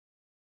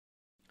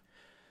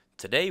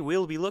Today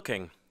we'll be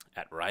looking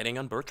at writing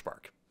on birch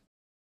bark.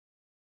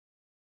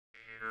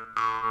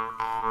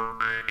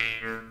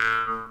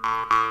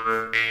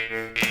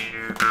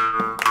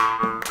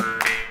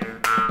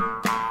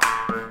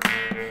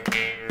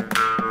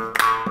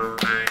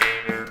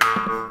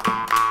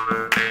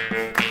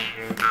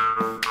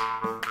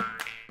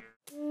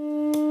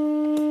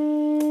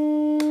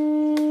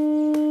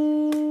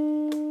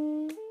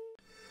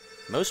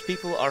 Most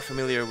people are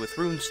familiar with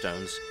rune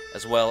stones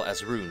as well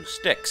as rune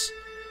sticks,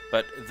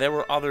 but there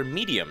were other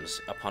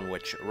mediums upon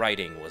which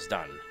writing was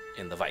done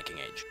in the Viking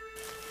Age.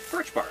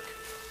 Birch bark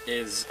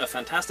is a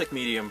fantastic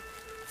medium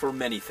for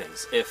many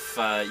things. If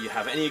you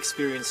have any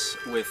experience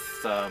with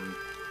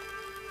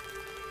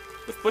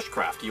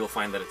bushcraft, you'll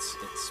find that it's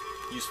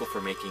useful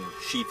for making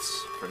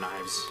sheaths for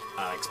knives.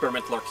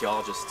 Experimental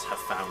archaeologists have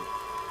found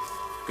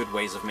good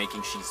ways of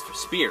making sheaths for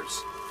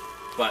spears.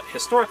 But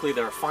historically,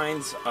 there are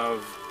finds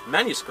of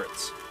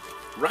manuscripts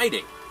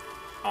writing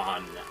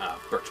on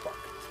birch bark.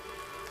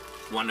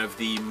 One of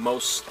the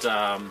most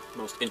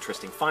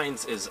interesting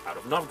finds is out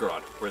of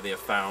Novgorod, where they have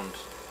found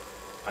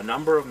a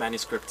number of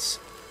manuscripts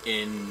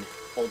in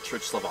Old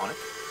Church Slavonic,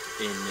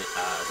 in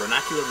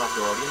vernacular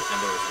Novgorodian, and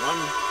there is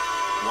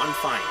one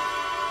find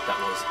that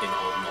was in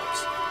Old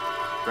Norse.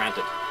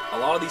 Granted, a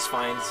lot of these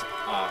finds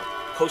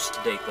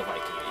post-date the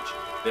Viking Age.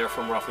 They're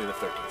from roughly the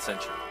 13th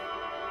century.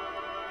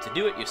 To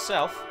do it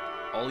yourself,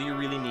 all you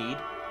really need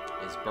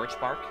is birch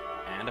bark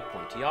and a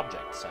pointy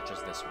object, such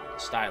as this one, the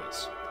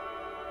stylus.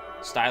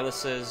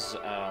 Styluses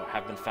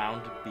have been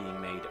found being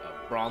made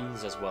of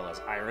bronze as well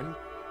as iron,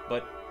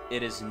 but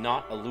it is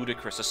not a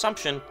ludicrous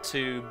assumption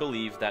to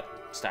believe that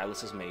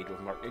styluses made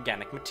with more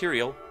organic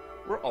material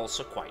were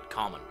also quite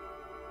common.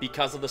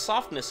 Because of the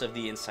softness of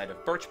the inside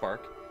of birch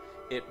bark,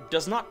 it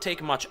does not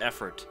take much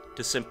effort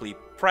to simply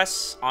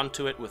press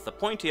onto it with the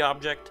pointy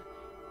object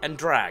and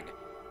drag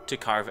to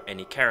carve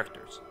any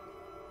characters.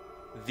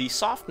 The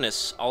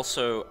softness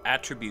also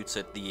attributes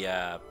it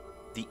the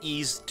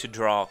ease to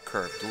draw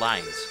curved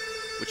lines,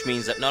 which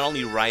means that not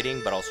only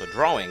writing but also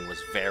drawing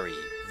was very,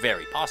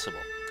 very possible.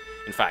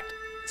 In fact,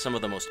 some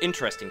of the most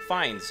interesting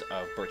finds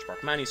of birch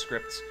bark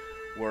manuscripts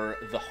were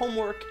the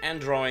homework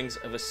and drawings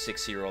of a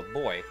 6-year-old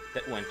boy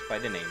that went by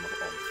the name of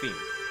Drottin.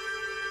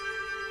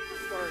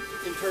 Birch bark,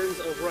 in terms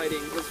of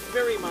writing, was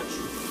very much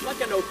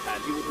like a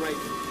notepad. You would write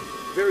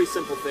very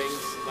simple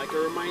things, like a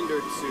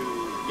reminder to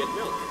get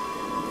milk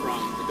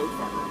from the goat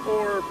farmer,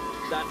 or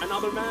that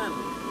another man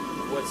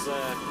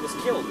was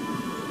killed.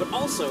 But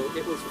also,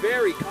 it was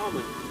very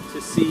common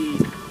to see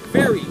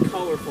very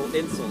colorful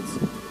insults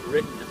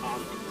written on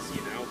these,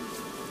 you know?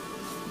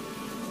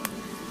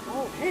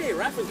 Oh, hey,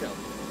 Raffenkel!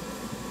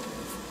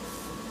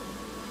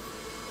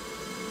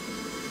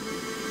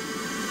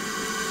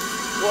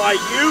 Why,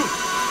 you!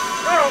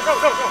 Go!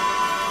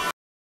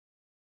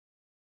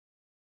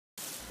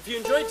 If you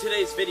enjoyed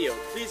today's video,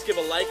 please give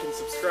a like and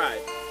subscribe.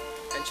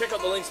 And check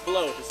out the links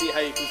below to see how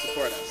you can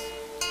support us.